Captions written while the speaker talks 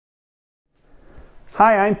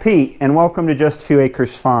Hi, I'm Pete, and welcome to Just a Few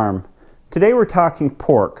Acres Farm. Today we're talking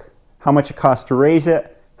pork, how much it costs to raise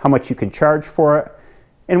it, how much you can charge for it,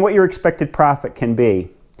 and what your expected profit can be.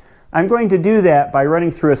 I'm going to do that by running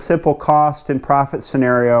through a simple cost and profit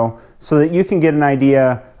scenario so that you can get an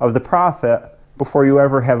idea of the profit before you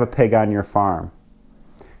ever have a pig on your farm.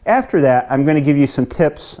 After that, I'm going to give you some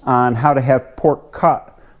tips on how to have pork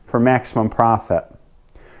cut for maximum profit.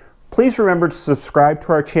 Please remember to subscribe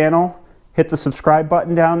to our channel. Hit the subscribe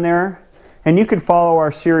button down there, and you can follow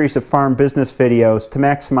our series of farm business videos to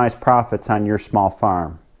maximize profits on your small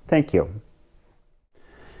farm. Thank you.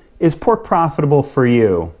 Is pork profitable for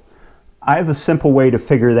you? I have a simple way to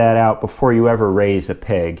figure that out before you ever raise a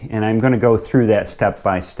pig, and I'm going to go through that step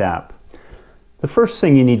by step. The first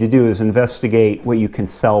thing you need to do is investigate what you can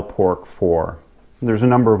sell pork for. There's a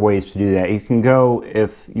number of ways to do that. You can go,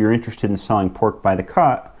 if you're interested in selling pork by the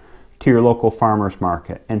cut, to your local farmer's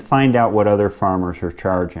market and find out what other farmers are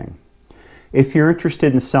charging. If you're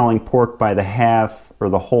interested in selling pork by the half or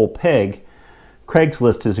the whole pig,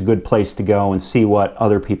 Craigslist is a good place to go and see what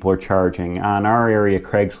other people are charging. On our area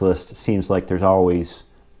Craigslist, it seems like there's always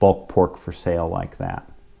bulk pork for sale like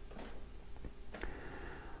that.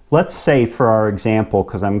 Let's say, for our example,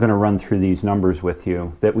 because I'm going to run through these numbers with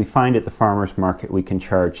you, that we find at the farmer's market we can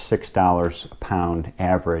charge $6 a pound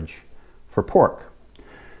average for pork.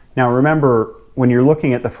 Now remember, when you're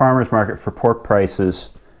looking at the farmer's market for pork prices,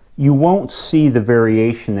 you won't see the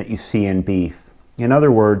variation that you see in beef. In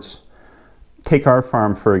other words, take our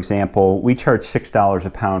farm for example, we charge $6 a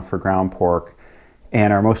pound for ground pork,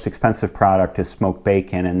 and our most expensive product is smoked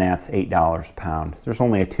bacon, and that's $8 a pound. There's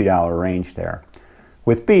only a $2 range there.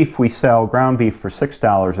 With beef, we sell ground beef for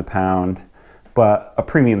 $6 a pound, but a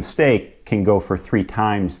premium steak can go for 3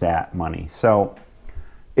 times that money. So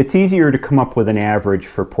it's easier to come up with an average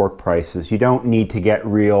for pork prices. You don't need to get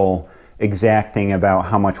real exacting about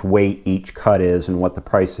how much weight each cut is and what the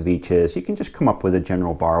price of each is. You can just come up with a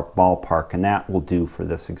general ballpark, and that will do for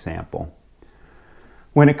this example.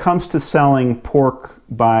 When it comes to selling pork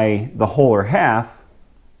by the whole or half,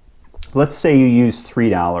 let's say you use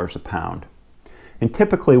 $3 a pound. And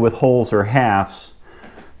typically with wholes or halves,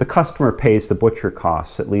 the customer pays the butcher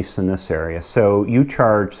costs, at least in this area. So you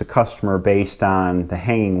charge the customer based on the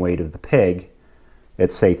hanging weight of the pig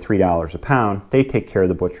at, say, $3 a pound. They take care of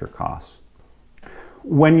the butcher costs.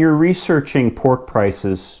 When you're researching pork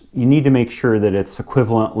prices, you need to make sure that it's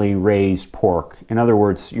equivalently raised pork. In other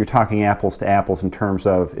words, you're talking apples to apples in terms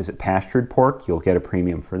of, is it pastured pork? You'll get a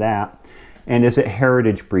premium for that. And is it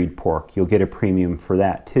heritage breed pork? You'll get a premium for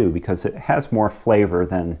that too, because it has more flavor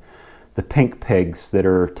than the pink pigs that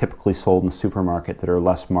are typically sold in the supermarket that are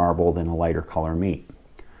less marbled and a lighter color meat.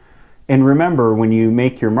 And remember, when you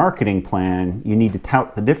make your marketing plan, you need to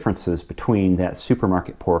tout the differences between that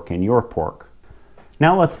supermarket pork and your pork.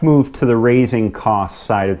 Now let's move to the raising cost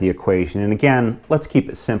side of the equation. And again, let's keep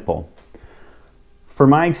it simple. For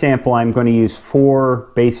my example, I'm going to use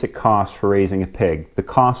 4 basic costs for raising a pig. The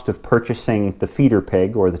cost of purchasing the feeder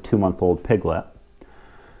pig, or the 2-month-old piglet.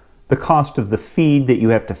 The cost of the feed that you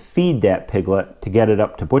have to feed that piglet to get it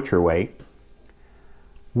up to butcher weight,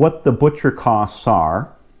 what the butcher costs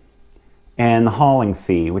are, and the hauling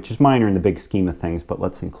fee, which is minor in the big scheme of things, but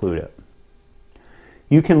let's include it.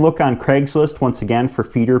 You can look on Craigslist once again for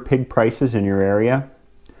feeder pig prices in your area.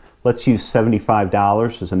 Let's use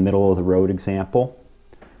 $75 as a middle of the road example.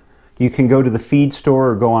 You can go to the feed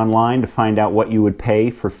store or go online to find out what you would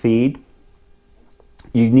pay for feed.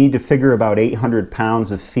 You need to figure about 800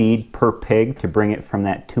 pounds of feed per pig to bring it from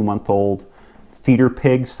that 2-month-old feeder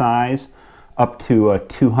pig size up to a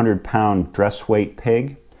 200-pound dress weight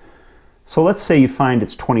pig. So let's say you find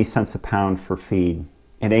it's 20 cents a pound for feed,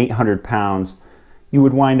 and 800 pounds, you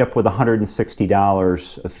would wind up with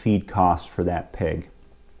 $160 of feed costs for that pig.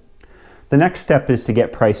 The next step is to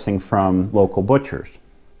get pricing from local butchers.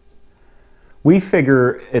 We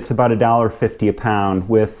figure it's about $1.50 a pound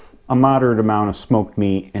with a moderate amount of smoked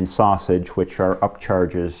meat and sausage, which are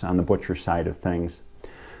upcharges on the butcher side of things.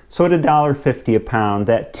 So at $1.50 a pound,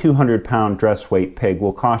 that 200-pound dress weight pig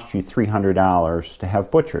will cost you $300 to have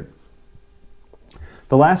butchered.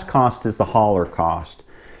 The last cost is the hauler cost.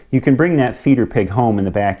 You can bring that feeder pig home in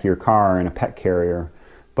the back of your car in a pet carrier,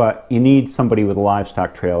 but you need somebody with a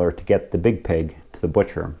livestock trailer to get the big pig to the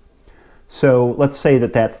butcher. So let's say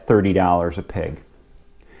that that's $30 a pig.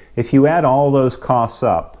 If you add all those costs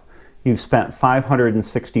up, you've spent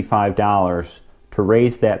 $565 to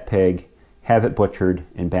raise that pig, have it butchered,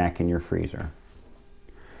 and back in your freezer.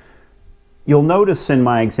 You'll notice in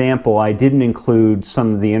my example I didn't include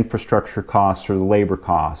some of the infrastructure costs or the labor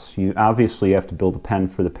costs. You obviously have to build a pen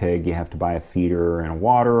for the pig, you have to buy a feeder and a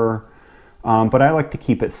waterer, but I like to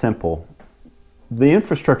keep it simple. The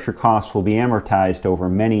infrastructure costs will be amortized over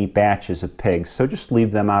many batches of pigs, so just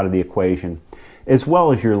leave them out of the equation, as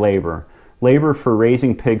well as your labor. Labor for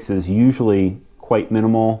raising pigs is usually quite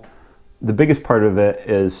minimal. The biggest part of it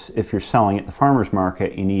is if you're selling at the farmer's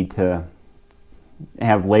market, you need to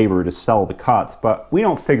have labor to sell the cuts, but we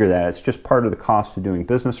don't figure that. It's just part of the cost of doing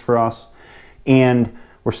business for us, and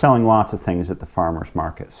we're selling lots of things at the farmer's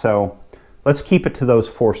market. So let's keep it to those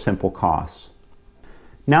 4 simple costs.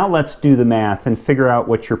 Now let's do the math and figure out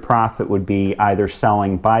what your profit would be either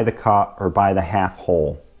selling by the cut or by the half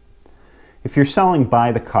whole. If you're selling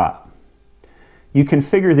by the cut, you can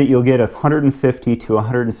figure that you'll get 150 to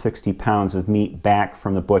 160 pounds of meat back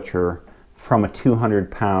from the butcher from a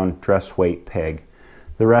 200-pound dress weight pig.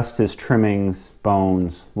 The rest is trimmings,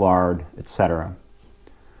 bones, lard, etc.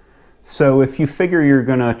 So if you figure you're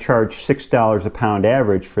going to charge $6 a pound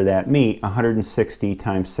average for that meat, 160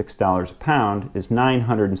 times $6 a pound is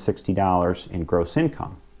 $960 in gross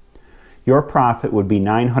income. Your profit would be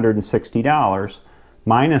 $960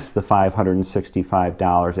 minus the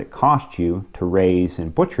 $565 it cost you to raise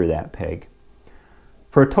and butcher that pig,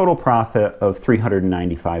 for a total profit of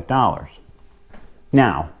 $395.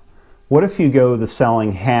 Now, what if you go the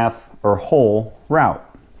selling half or whole route?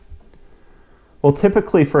 Well,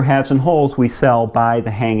 typically for halves and wholes, we sell by the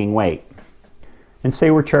hanging weight. And say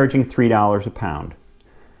we're charging $3 a pound.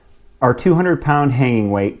 Our 200-pound hanging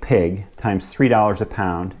weight pig times $3 a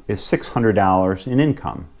pound is $600 in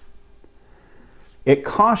income. It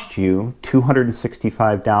cost you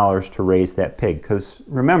 $265 to raise that pig, because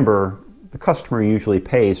remember, the customer usually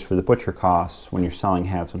pays for the butcher costs when you're selling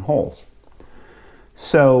halves and wholes.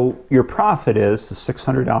 So your profit is the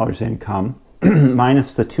 $600 income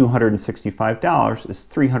minus the $265 is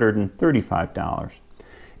 $335.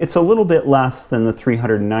 It's a little bit less than the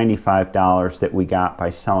 $395 that we got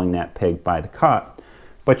by selling that pig by the cut,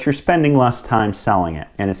 but you're spending less time selling it,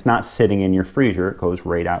 and it's not sitting in your freezer. It goes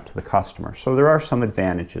right out to the customer. So there are some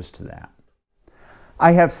advantages to that.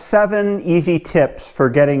 I have 7 easy tips for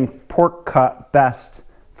getting pork cut best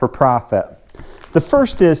for profit. The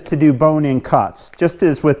first is to do bone-in cuts, just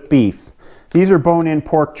as with beef. These are bone-in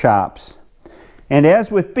pork chops. And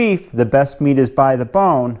as with beef, the best meat is by the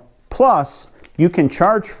bone, plus you can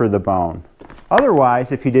charge for the bone.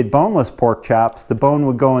 Otherwise, if you did boneless pork chops, the bone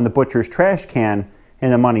would go in the butcher's trash can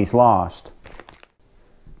and the money's lost.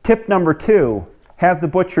 Tip number 2, have the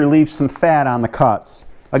butcher leave some fat on the cuts.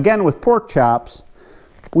 Again, with pork chops,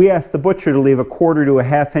 we ask the butcher to leave 1/4 to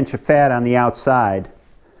 1/2 inch of fat on the outside.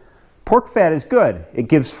 Pork fat is good. It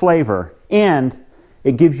gives flavor, and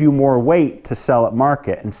it gives you more weight to sell at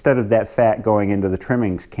market instead of that fat going into the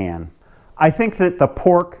trimmings can. I think that the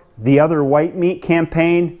pork, the other white meat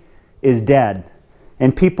campaign is dead,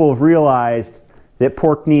 and people have realized that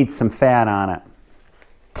pork needs some fat on it.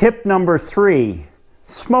 Tip number 3,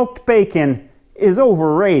 smoked bacon is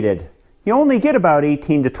overrated. You only get about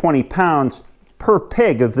 18 to 20 pounds per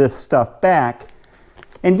pig of this stuff back,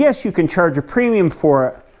 and yes, you can charge a premium for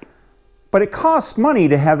it, but it costs money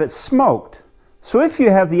to have it smoked. So if you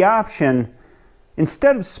have the option,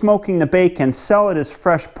 instead of smoking the bacon, sell it as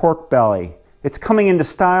fresh pork belly. It's coming into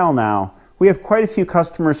style now. We have quite a few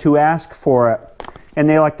customers who ask for it, and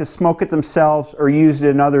they like to smoke it themselves or use it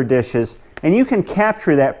in other dishes, and you can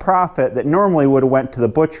capture that profit that normally would have went to the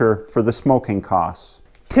butcher for the smoking costs.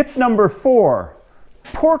 Tip number 4,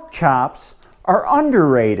 pork chops are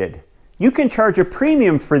underrated. You can charge a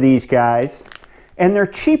premium for these guys, and they're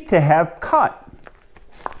cheap to have cut.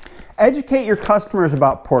 Educate your customers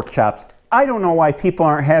about pork chops. I don't know why people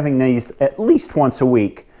aren't having these at least once a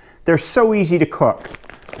week. They're so easy to cook.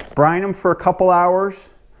 Brine them for a couple hours,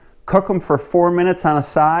 cook them for 4 minutes on a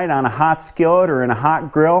side on a hot skillet or in a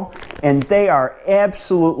hot grill, and they are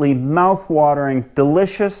absolutely mouth-watering,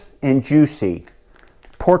 delicious, and juicy.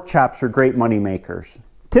 Pork chops are great money makers.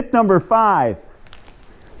 Tip number 5,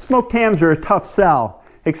 smoked hams are a tough sell,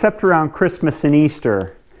 except around Christmas and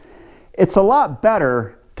Easter. It's a lot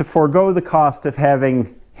better to forego the cost of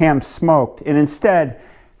having ham smoked and instead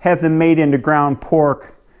have them made into ground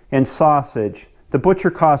pork and sausage. The butcher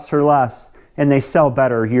costs are less and they sell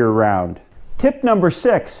better year-round. Tip number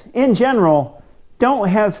 6, in general, don't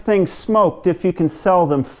have things smoked if you can sell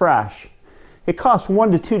them fresh. It costs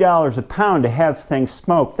 $1 to $2 a pound to have things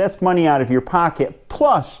smoked. That's money out of your pocket,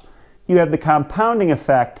 plus you have the compounding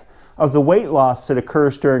effect of the weight loss that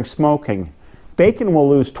occurs during smoking. Bacon will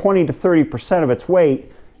lose 20 to 30% of its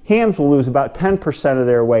weight. Hams will lose about 10% of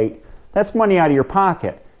their weight. That's money out of your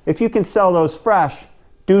pocket. If you can sell those fresh,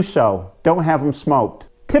 do so. Don't have them smoked.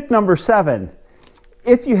 Tip number 7,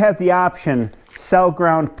 if you have the option, sell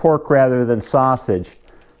ground pork rather than sausage.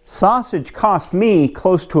 Sausage cost me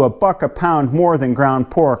close to $1 a pound more than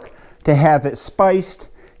ground pork to have it spiced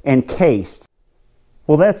and cased.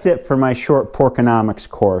 Well, that's it for my short PORKonomics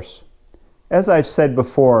course. As I've said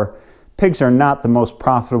before, pigs are not the most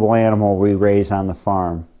profitable animal we raise on the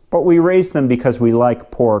farm, but we raise them because we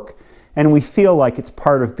like pork and we feel like it's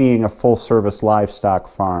part of being a full-service livestock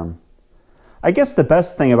farm. I guess the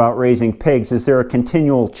best thing about raising pigs is they're a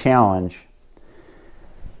continual challenge.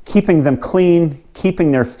 Keeping them clean,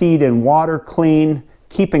 keeping their feed and water clean,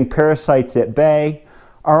 keeping parasites at bay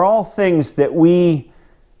are all things that we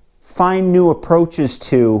find new approaches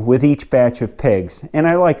to with each batch of pigs, and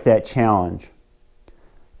I like that challenge.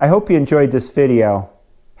 I hope you enjoyed this video.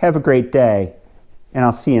 Have a great day, and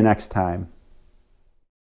I'll see you next time.